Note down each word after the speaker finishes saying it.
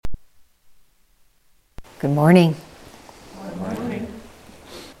Good morning. Good morning.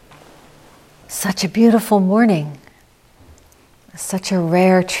 Such a beautiful morning. Such a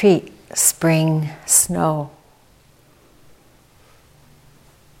rare treat, spring snow.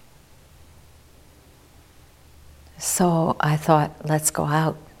 So I thought, let's go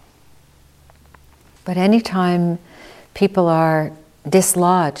out. But anytime people are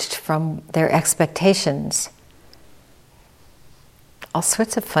dislodged from their expectations, all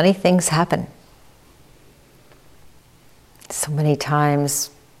sorts of funny things happen. So many times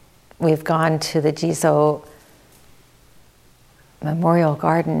we've gone to the Jizo Memorial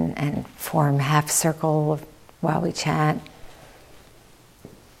Garden and form half circle while we chant.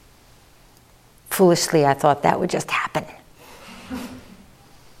 Foolishly, I thought that would just happen.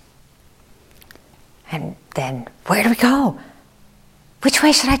 And then, where do we go? Which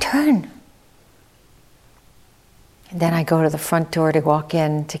way should I turn? And then I go to the front door to walk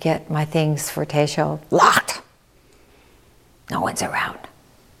in to get my things for Teisho. Locked! No one's around.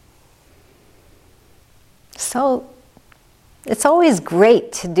 So, it's always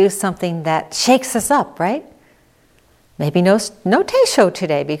great to do something that shakes us up, right? Maybe no Teisho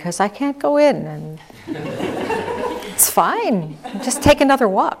today because I can't go in, and it's fine. Just take another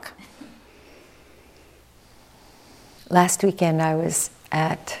walk. Last weekend I was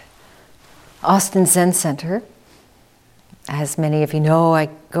at Austin Zen Center. As many of you know, I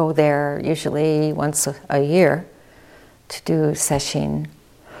go there usually once a year to do sesshin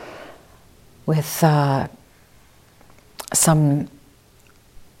with some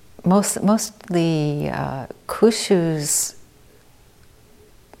mostly Kushu's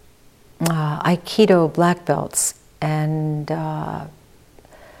Aikido black belts and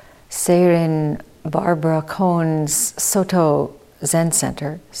Seirin Barbara Cohen's Soto Zen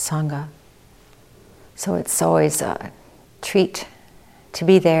Center, Sangha. So it's always a treat to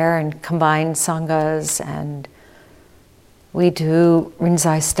be there and combine Sanghas, and we do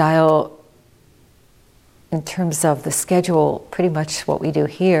Rinzai style in terms of the schedule, pretty much what we do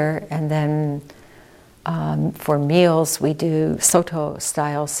here, and then for meals we do Soto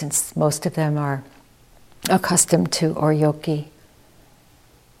style since most of them are accustomed to oryoki,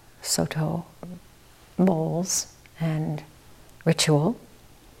 Soto bowls and ritual.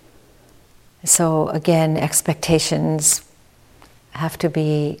 So again, expectations have to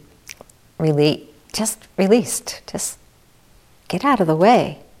be just released. Just get out of the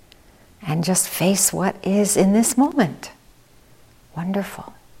way and just face what is in this moment.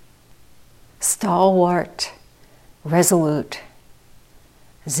 Wonderful. Stalwart, resolute,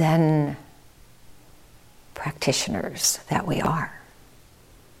 Zen practitioners that we are.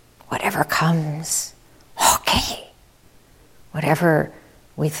 Whatever comes, okay. Whatever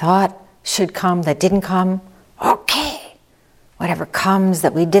we thought should come that didn't come, okay. Whatever comes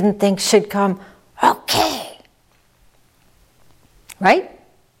that we didn't think should come, okay. Right?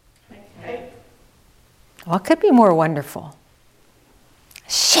 What could be more wonderful?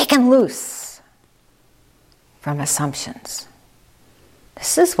 Shaken loose from assumptions.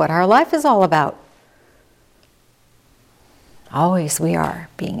 This is what our life is all about. Always we are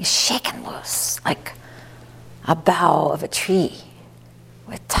being shaken loose, like a bough of a tree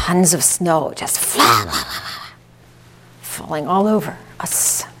with tons of snow just falling all over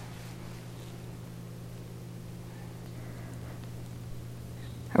us.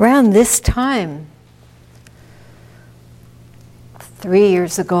 Around this time, 3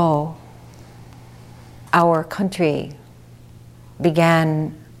 years ago, our country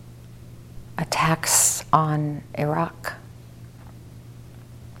began attacks on Iraq.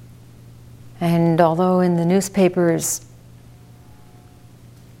 And although in the newspapers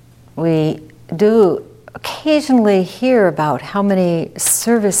we do occasionally hear about how many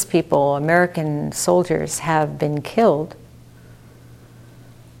service people, American soldiers, have been killed,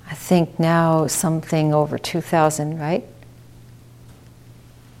 I think now something over 2,000, right?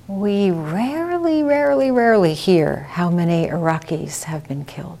 We rarely hear how many Iraqis have been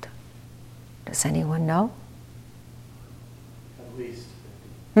killed. Does anyone know? At least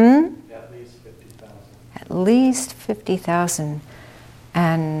 50. At least 50,000. At least 50,000,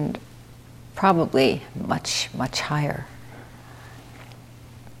 and probably much higher.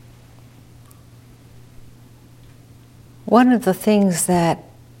 One of the things that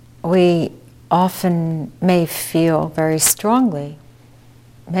we often may feel very strongly,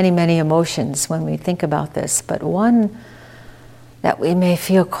 many emotions when we think about this, but one that we may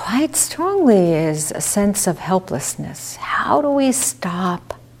feel quite strongly is a sense of helplessness. How do we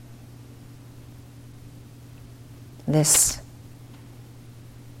stop this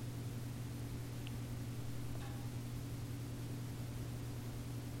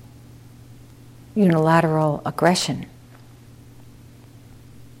unilateral aggression.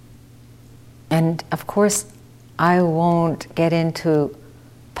 And of course, I won't get into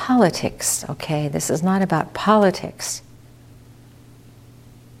politics, okay? This is not about politics.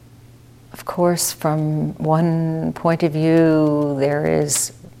 Of course, from one point of view, there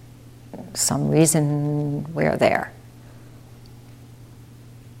is some reason we're there.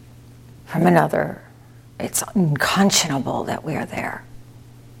 From another, it's unconscionable that we're there.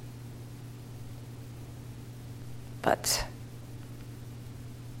 But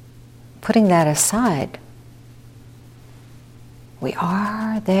putting that aside, we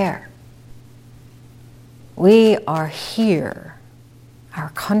are there. We are here. Our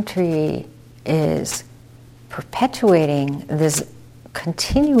country is perpetuating this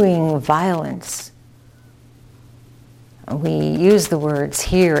continuing violence. We use the words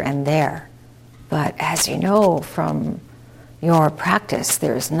here and there, but as you know from your practice,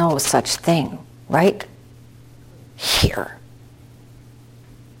 there's no such thing, right? Here.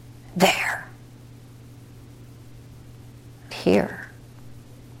 There. Here.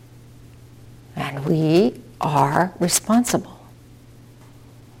 And we are responsible.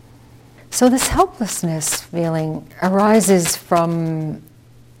 So this helplessness feeling arises from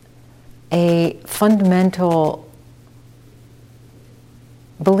a fundamental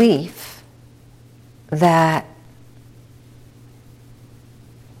belief that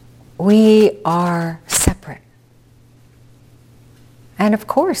we are separate. And of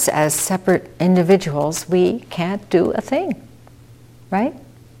course, as separate individuals, we can't do a thing, right?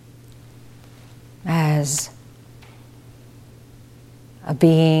 As a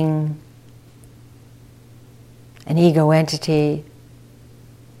being, an ego entity,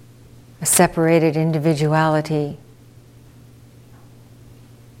 a separated individuality.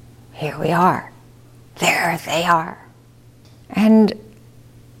 Here we are. There they are. And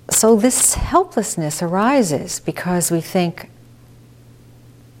so this helplessness arises because we think,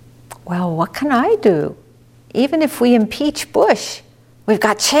 well, what can I do? Even if we impeach Bush, we've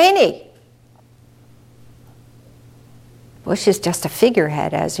got Cheney. Bush is just a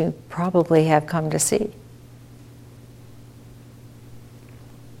figurehead, as you probably have come to see.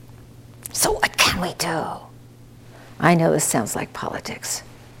 So what can we do? I know this sounds like politics.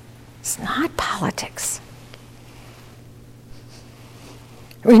 It's not politics.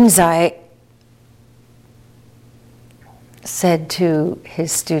 Rinzai said to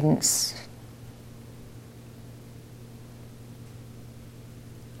his students,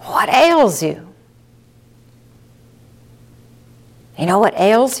 what ails you? You know what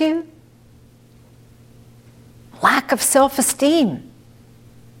ails you? Lack of self-esteem.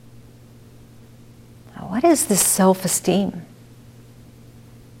 Now, what is this self-esteem?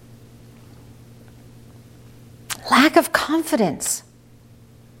 Lack of confidence.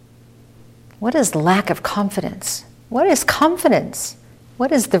 What is lack of confidence? What is confidence?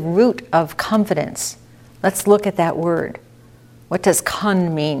 What is the root of confidence? Let's look at that word. What does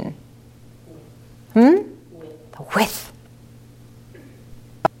con mean? With.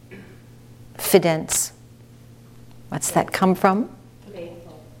 Fidence. What's that come from?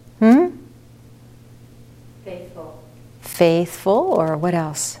 Faithful. Faithful. Faithful, or what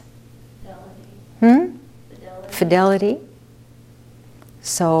else? Fidelity. Fidelity.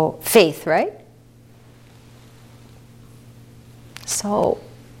 So, faith, right? So,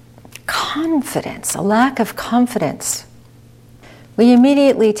 confidence, a lack of confidence. We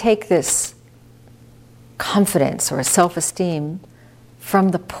immediately take this confidence or self-esteem from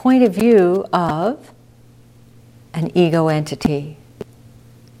the point of view of an ego entity,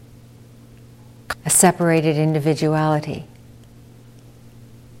 a separated individuality,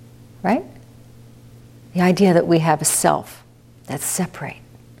 right? The idea that we have a self that's separate.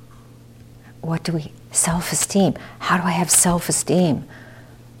 What do we, self-esteem? How do I have self-esteem?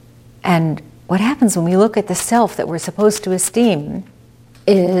 And what happens when we look at the self that we're supposed to esteem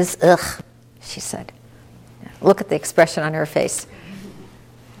is, ugh, she said. Look at the expression on her face.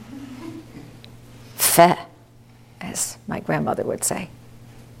 Feh, as my grandmother would say.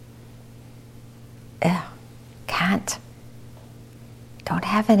 Ugh, can't. Don't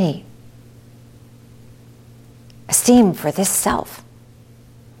have any esteem for this self.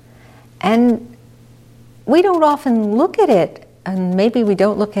 And we don't often look at it, and maybe we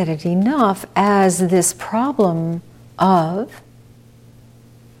don't look at it enough, as this problem of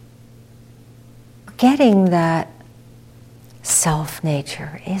getting that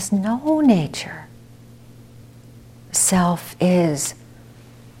self-nature is no nature. Self is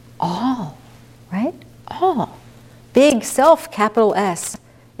all, right? All. Big self, capital S,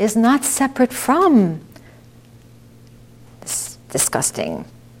 is not separate from this disgusting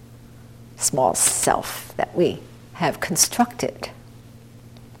small self that we have constructed.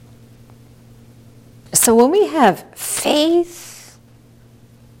 So when we have faith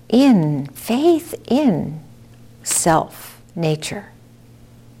in self, nature,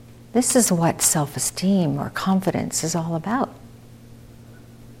 this is what self-esteem or confidence is all about.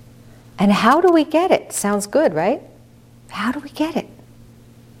 And how do we get it? Sounds good, right? How do we get it?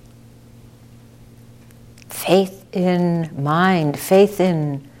 Faith in mind, faith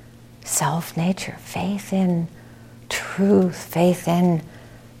in self-nature, faith in truth, faith in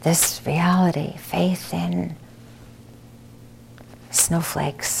this reality, faith in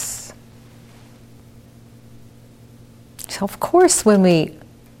snowflakes. So of course when we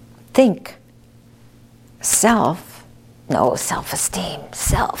think self, no, self-esteem,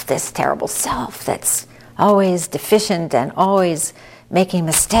 self, this terrible self that's always deficient and always making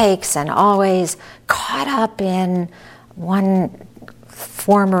mistakes and always caught up in one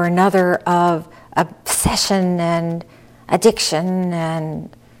form or another of obsession and addiction and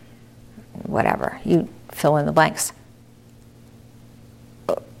whatever, you fill in the blanks.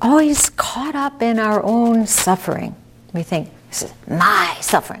 Always caught up in our own suffering. We think, this is my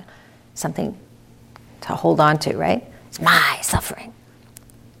suffering. Something to hold on to, right? It's my suffering.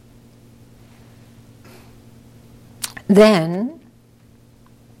 Then,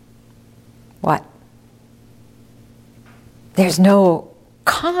 what? There's no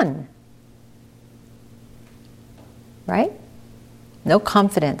con, right? No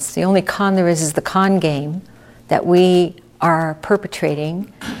confidence. The only con there is the con game that we are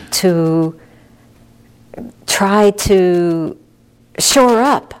perpetrating to try to shore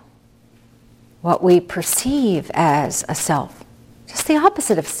up what we perceive as a self. Just the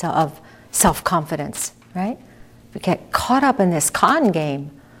opposite of self-confidence, right? We get caught up in this con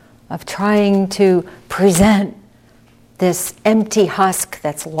game of trying to present this empty husk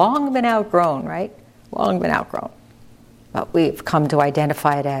that's long been outgrown, right? Long been outgrown. But we've come to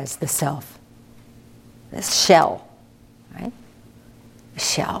identify it as the self. This shell, right? The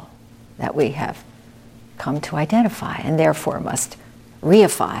shell that we have come to identify and therefore must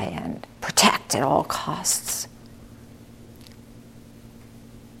reify and protect at all costs.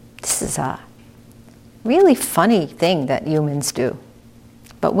 This is a really funny thing that humans do.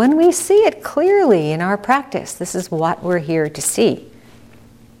 But when we see it clearly in our practice, this is what we're here to see.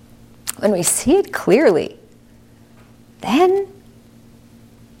 When we see it clearly, then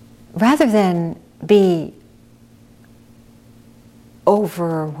rather than be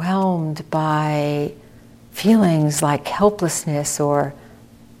overwhelmed by feelings like helplessness or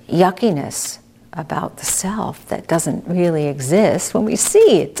yuckiness about the self that doesn't really exist, when we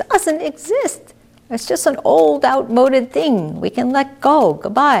see it doesn't exist, it's just an old, outmoded thing we can let go,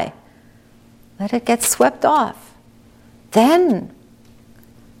 goodbye. Let it get swept off. Then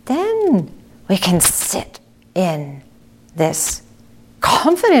we can sit in this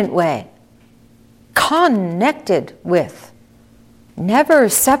confident way, connected with, never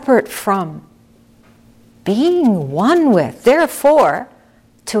separate from, being one with. Therefore,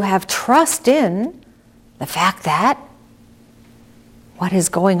 to have trust in the fact that what is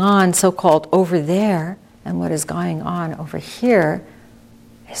going on, so-called over there, and what is going on over here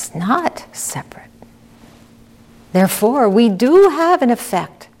is not separate. Therefore, we do have an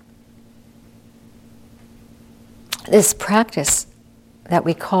effect. This practice that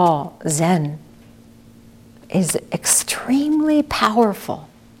we call Zen is extremely powerful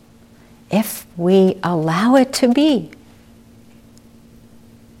if we allow it to be.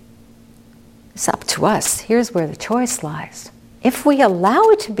 It's up to us. Here's where the choice lies. If we allow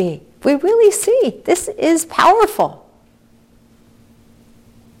it to be, we really see this is powerful.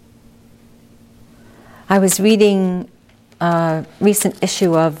 I was reading a recent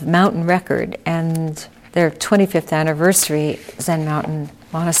issue of Mountain Record, and their 25th anniversary Zen Mountain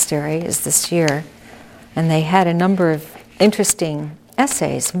Monastery is this year, and they had a number of interesting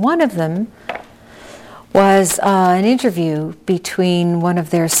essays. One of them was an interview between one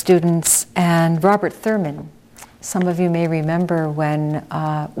of their students and Robert Thurman. Some of you may remember when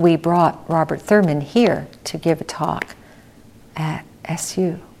we brought Robert Thurman here to give a talk at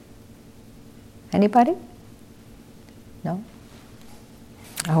SU. Anybody? No?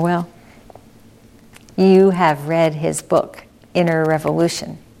 Oh well. You have read his book, Inner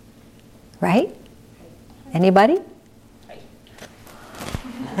Revolution, right? Anybody?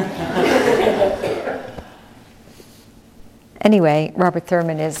 Anyway, Robert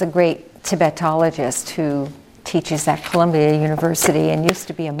Thurman is a great Tibetologist who teaches at Columbia University and used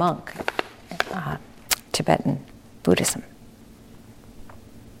to be a monk, Tibetan Buddhism.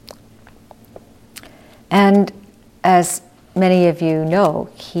 And as many of you know,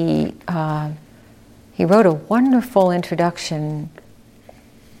 he wrote a wonderful introduction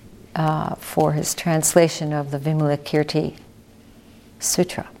for his translation of the Vimalakirti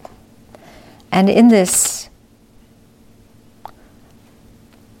Sutra. And in this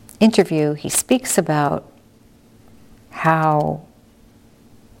interview, he speaks about how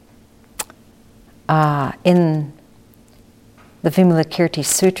in the Vimalakirti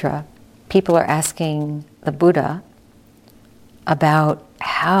Sutra, people are asking the Buddha about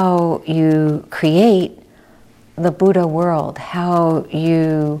how you create the Buddha world, how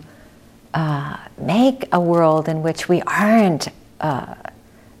you make a world in which we aren't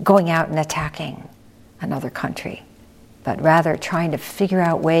going out and attacking another country, but rather trying to figure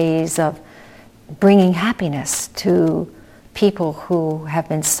out ways of bringing happiness to people who have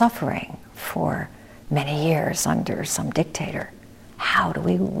been suffering for many years under some dictator. How do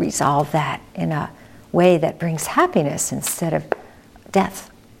we resolve that in a way that brings happiness instead of death?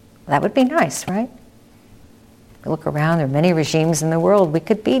 That would be nice, right? We look around, there are many regimes in the world. We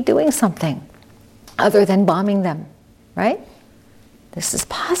could be doing something other than bombing them, right? This is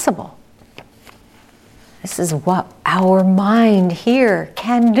possible. This is what our mind here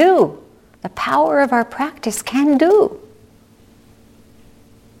can do. The power of our practice can do.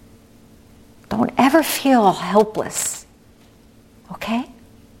 Don't ever feel helpless, okay?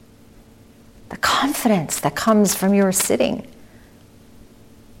 The confidence that comes from your sitting.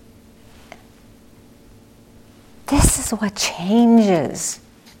 This is what changes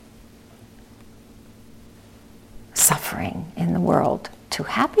suffering in the world to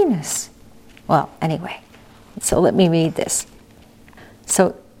happiness. Well, anyway, so let me read this.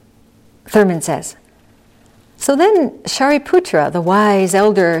 So Thurman says, so then Shariputra, the wise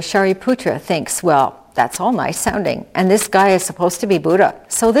elder Shariputra, thinks, well, that's all nice sounding, and this guy is supposed to be Buddha,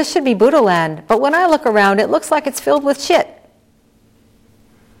 so this should be Buddha land, but when I look around, it looks like it's filled with shit.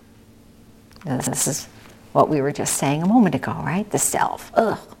 This is what we were just saying a moment ago, right? The self.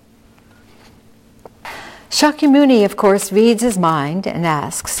 Ugh. Shakyamuni, of course, reads his mind and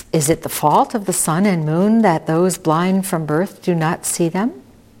asks, is it the fault of the sun and moon that those blind from birth do not see them?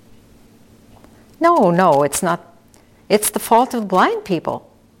 No, it's not. It's the fault of blind people.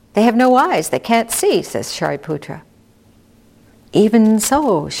 They have no eyes, they can't see, says Shariputra. Even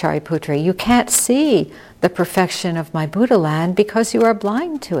so, Shariputra, you can't see the perfection of my Buddha land because you are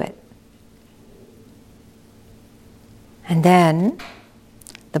blind to it. And then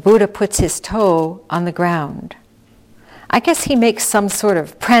the Buddha puts his toe on the ground. I guess he makes some sort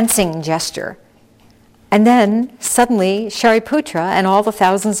of prancing gesture. And then suddenly Shariputra and all the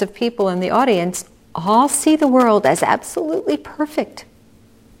thousands of people in the audience all see the world as absolutely perfect.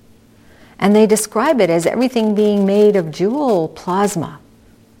 And they describe it as everything being made of jewel plasma.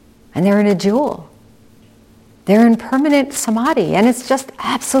 And they're in a jewel. They're in permanent samadhi, and it's just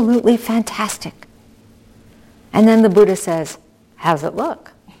absolutely fantastic. And then the Buddha says, how's it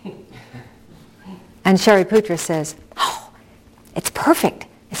look? And Shariputra says, oh, it's perfect.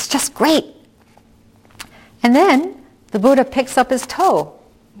 It's just great. And then the Buddha picks up his toe,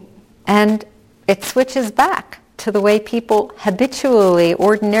 and it switches back to the way people habitually,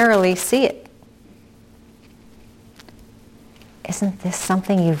 ordinarily see it. Isn't this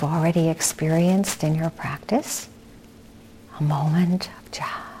something you've already experienced in your practice? A moment of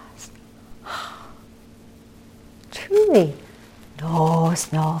just, truly, no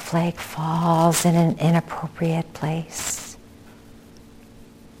snowflake falls in an inappropriate place.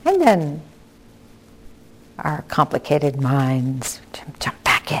 And then our complicated minds jump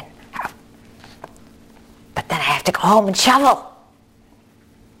back in. But then I have to go home and shovel.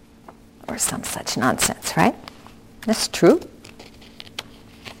 Or some such nonsense, right? That's true.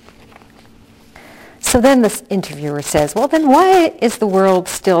 So then this interviewer says, well, then why is the world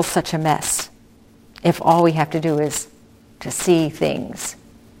still such a mess if all we have to do is to see things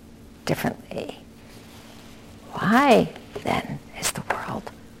differently? Why then is the world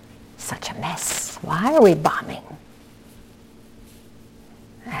such a mess? Why are we bombing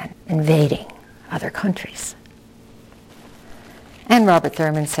and invading other countries? And Robert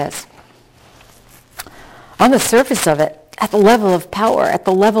Thurman says, on the surface of it, at the level of power, at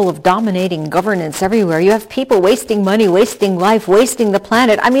the level of dominating governance everywhere, you have people wasting money, wasting life, wasting the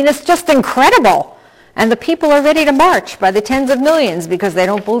planet. I mean, it's just incredible. And the people are ready to march by the tens of millions because they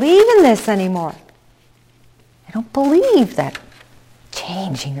don't believe in this anymore. They don't believe that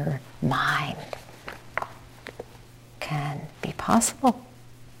changing your mind can be possible.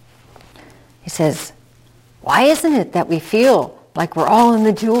 He says, why isn't it that we feel like we're all in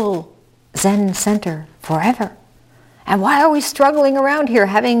the jewel Zen center forever? And why are we struggling around here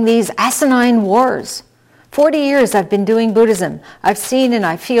having these asinine wars? 40 years I've been doing Buddhism. I've seen and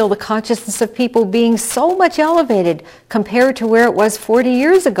I feel the consciousness of people being so much elevated compared to where it was 40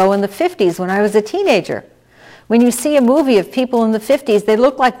 years ago in the 50s when I was a teenager. When you see a movie of people in the 50s, they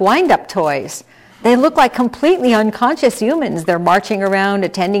look like wind-up toys. They look like completely unconscious humans. They're marching around,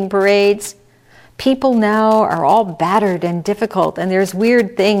 attending parades. People now are all battered and difficult, and there's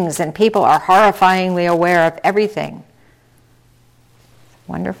weird things, and people are horrifyingly aware of everything.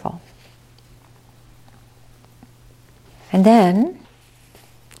 Wonderful. And then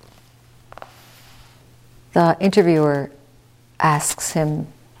the interviewer asks him,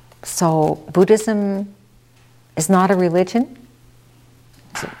 so Buddhism is not a religion?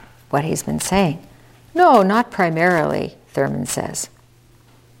 That's what he's been saying. No, not primarily, Thurman says.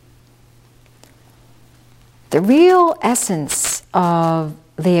 The real essence of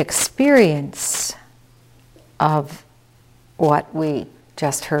the experience of what we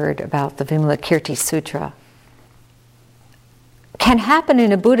just heard about the Vimalakirti Sutra can happen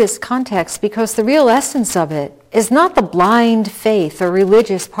in a Buddhist context because the real essence of it is not the blind faith or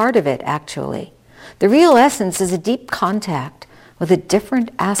religious part of it, actually. The real essence is a deep contact with a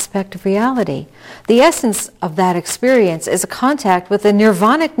different aspect of reality. The essence of that experience is a contact with the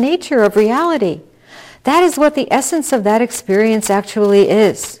nirvanic nature of reality. That is what the essence of that experience actually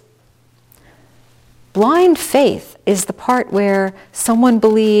is. Blind faith is the part where someone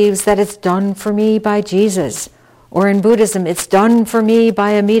believes that it's done for me by Jesus, or in Buddhism, it's done for me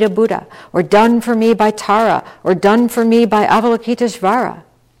by Amida Buddha, or done for me by Tara, or done for me by Avalokiteshvara.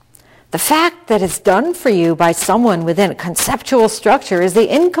 The fact that it's done for you by someone within a conceptual structure is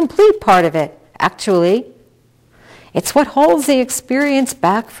the incomplete part of it, actually. It's what holds the experience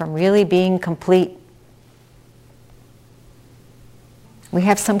back from really being complete. We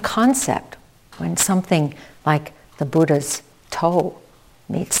have some concept when something like the Buddha's toe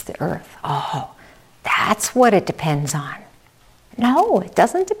meets the earth. Oh, that's what it depends on. No, it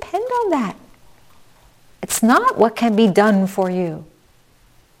doesn't depend on that. It's not what can be done for you.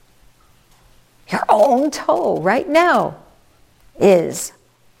 Your own toe right now is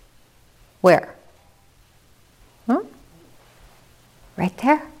where? Huh? Right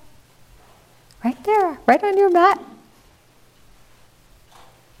there. Right there, right on your mat.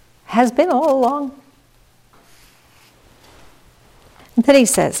 Has been all along. And then he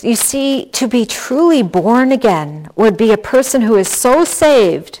says, you see, to be truly born again would be a person who is so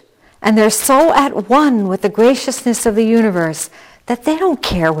saved and they're so at one with the graciousness of the universe that they don't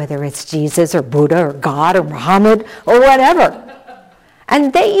care whether it's Jesus or Buddha or God or Muhammad or whatever.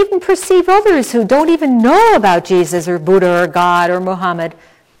 And they even perceive others who don't even know about Jesus or Buddha or God or Muhammad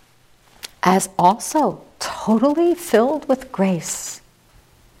as also totally filled with grace.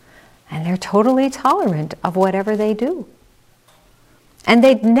 And they're totally tolerant of whatever they do. And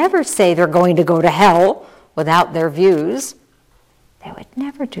they'd never say they're going to go to hell without their views. They would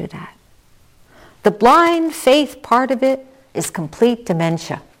never do that. The blind faith part of it is complete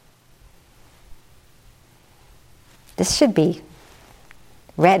dementia. This should be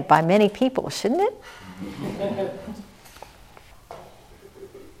read by many people, shouldn't it?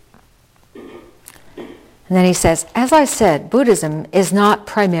 And then he says, as I said, Buddhism is not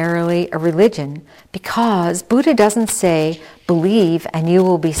primarily a religion because Buddha doesn't say, believe and you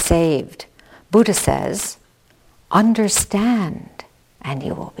will be saved. Buddha says, understand and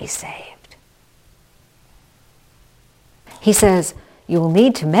you will be saved. He says, you will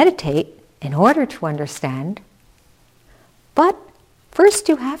need to meditate in order to understand, but first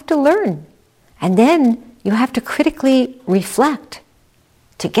you have to learn, and then you have to critically reflect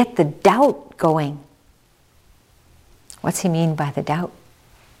to get the doubt going. What's he mean by the doubt?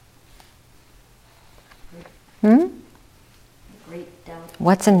 Great doubt.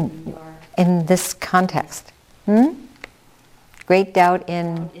 What's in this context? Great doubt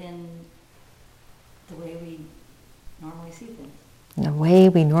in the way we normally see things. The way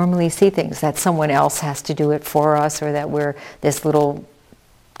we normally see things, that someone else has to do it for us, or that we're this little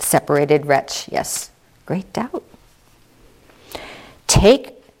separated wretch. Yes, great doubt.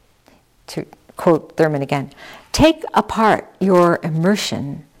 To quote Thurman again, take apart your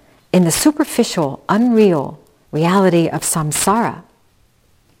immersion in the superficial, unreal reality of samsara.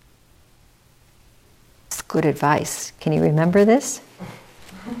 It's good advice. Can you remember this?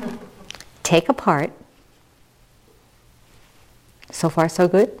 Take apart. So far, so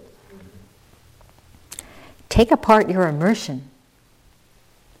good? Take apart your immersion.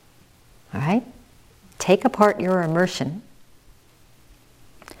 All right? Take apart your immersion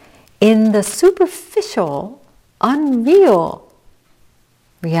in the superficial, unreal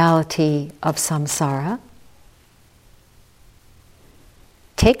reality of samsara.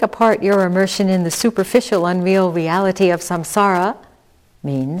 take apart your immersion in the superficial, unreal reality of samsara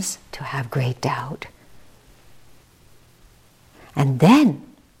means to have great doubt. And then,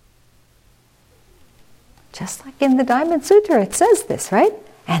 just like in the Diamond Sutra, it says this, right?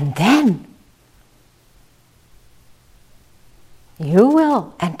 And then you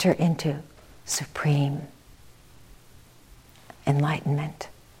will enter into supreme enlightenment.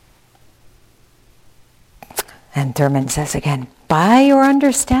 And Thurman says again, by your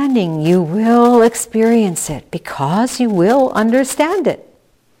understanding, you will experience it because you will understand it.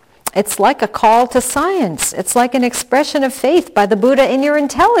 It's like a call to science. It's like an expression of faith by the Buddha in your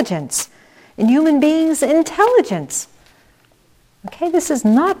intelligence, in human beings' intelligence. Okay, this is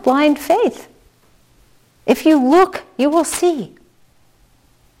not blind faith. If you look, you will see.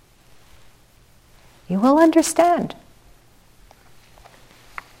 You will understand.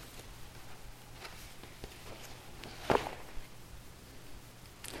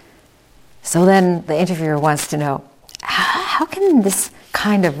 So then the interviewer wants to know, how can this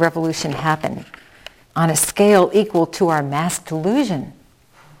kind of revolution happen on a scale equal to our mass delusion?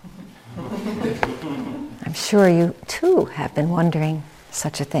 I'm sure you too have been wondering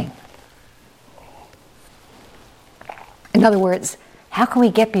such a thing. In other words, how can we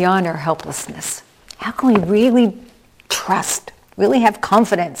get beyond our helplessness? How can we really trust, really have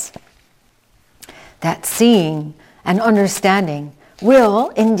confidence that seeing and understanding will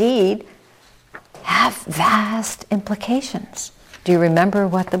indeed have vast implications? Do you remember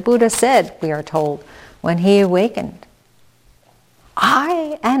what the Buddha said, we are told, when he awakened?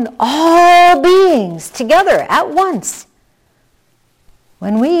 I and all beings together at once.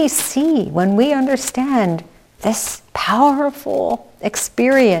 When we see, when we understand, this powerful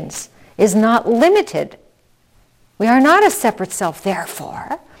experience is not limited. We are not a separate self,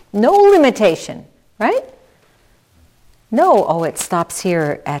 therefore. No limitation, right? No, oh, it stops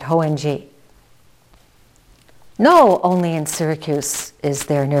here at Hoen-ji. No, only in Syracuse is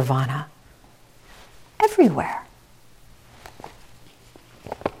there nirvana. Everywhere.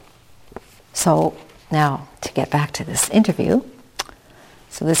 So now, to get back to this interview,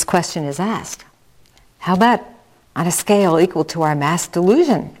 so this question is asked, how about on a scale equal to our mass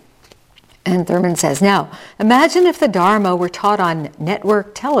delusion? And Thurman says, now, imagine if the Dharma were taught on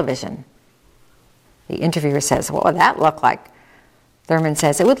network television. The interviewer says, what would that look like? Thurman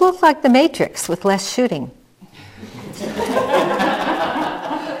says, it would look like The Matrix with less shooting.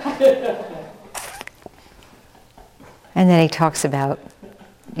 And then he talks about,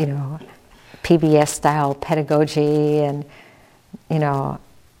 PBS-style pedagogy, and,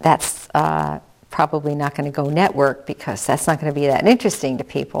 that's probably not going to go network because that's not going to be that interesting to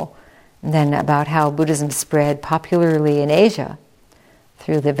people. And then about how Buddhism spread popularly in Asia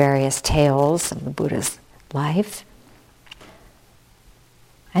through the various tales of the Buddha's life.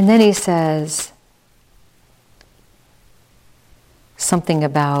 And then he says something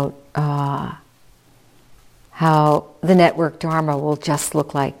about how the network Dharma will just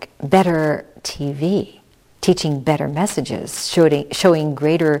look like better TV, teaching better messages, showing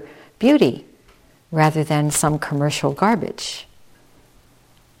greater beauty rather than some commercial garbage.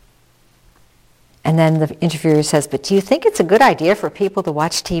 And then the interviewer says, but do you think it's a good idea for people to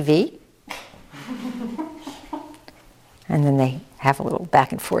watch TV? And then they have a little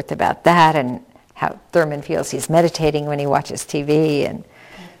back and forth about that and how Thurman feels he's meditating when he watches TV. And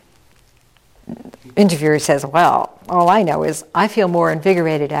the interviewer says, well, all I know is I feel more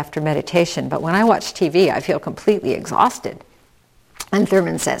invigorated after meditation, but when I watch TV, I feel completely exhausted. And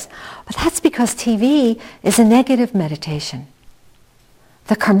Thurman says, but that's because TV is a negative meditation.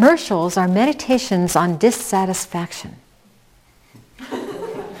 The commercials are meditations on dissatisfaction.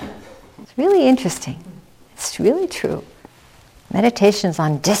 It's really interesting. It's really true. Meditations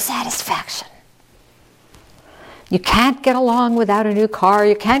on dissatisfaction. You can't get along without a new car.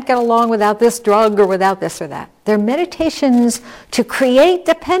 You can't get along without this drug or without this or that. They're meditations to create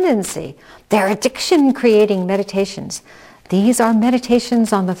dependency. They're addiction-creating meditations. These are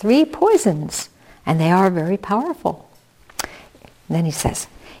meditations on the three poisons, and they are very powerful. And then he says,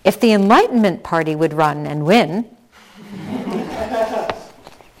 if the Enlightenment Party would run and win,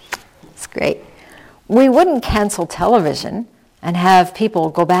 it's great, we wouldn't cancel television and have people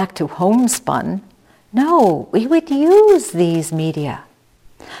go back to homespun. No, we would use these media.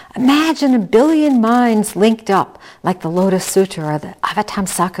 Imagine 1 billion minds linked up like the Lotus Sutra or the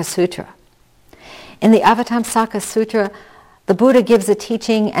Avatamsaka Sutra. In the Avatamsaka Sutra, the Buddha gives a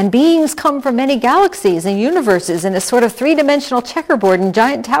teaching, and beings come from many galaxies and universes in a sort of three-dimensional checkerboard in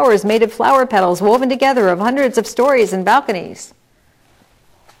giant towers made of flower petals woven together of hundreds of stories and balconies.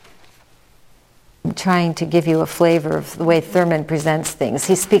 I'm trying to give you a flavor of the way Thurman presents things.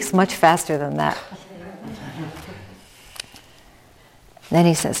 He speaks much faster than that. Then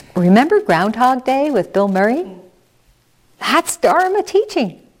he says, remember Groundhog Day with Bill Murray? That's Dharma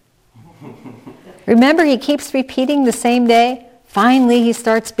teaching. Remember, he keeps repeating the same day. Finally, he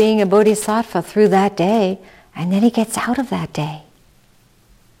starts being a bodhisattva through that day, and then he gets out of that day.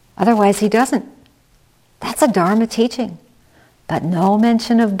 Otherwise, he doesn't. That's a Dharma teaching, but no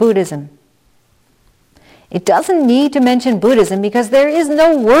mention of Buddhism. It doesn't need to mention Buddhism because there is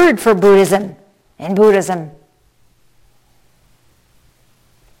no word for Buddhism in Buddhism.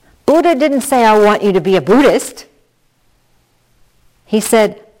 Buddha didn't say, I want you to be a Buddhist. He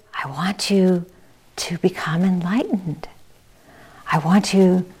said, I want you to become enlightened. I want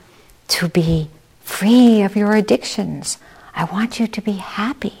you to be free of your addictions. I want you to be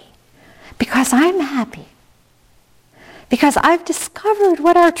happy because I'm happy. Because I've discovered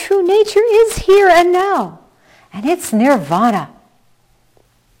what our true nature is here and now. And it's nirvana.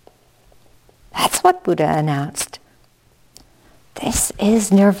 That's what Buddha announced. This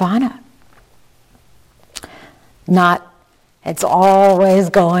is nirvana. Not, it's always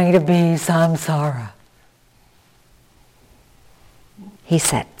going to be samsara. He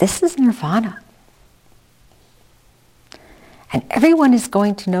said, this is nirvana. And everyone is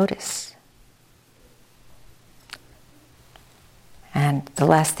going to notice. And the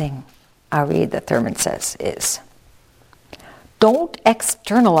last thing I'll read that Thurman says is, don't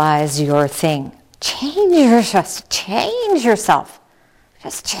externalize your thing. Change yourself.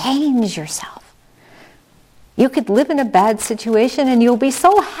 Just change yourself. You could live in a bad situation and you'll be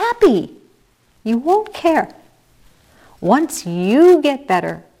so happy. You won't care. Once you get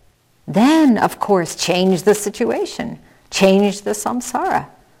better, then, of course, change the situation. Change the samsara.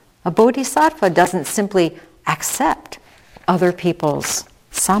 A bodhisattva doesn't simply accept other people's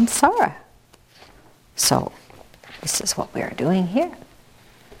samsara. So, this is what we are doing here.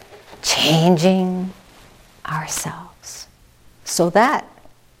 Changing ourselves. So that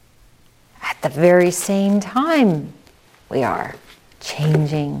at the very same time we are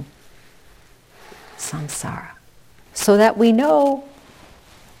changing samsara. So that we know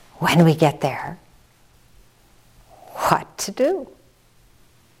when we get there what to do.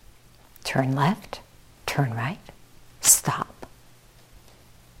 Turn left, turn right, stop,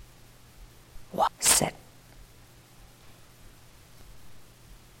 walk, sit.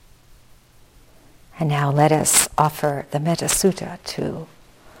 And now let us offer the Metta Sutta to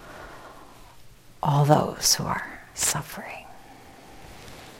all those who are suffering.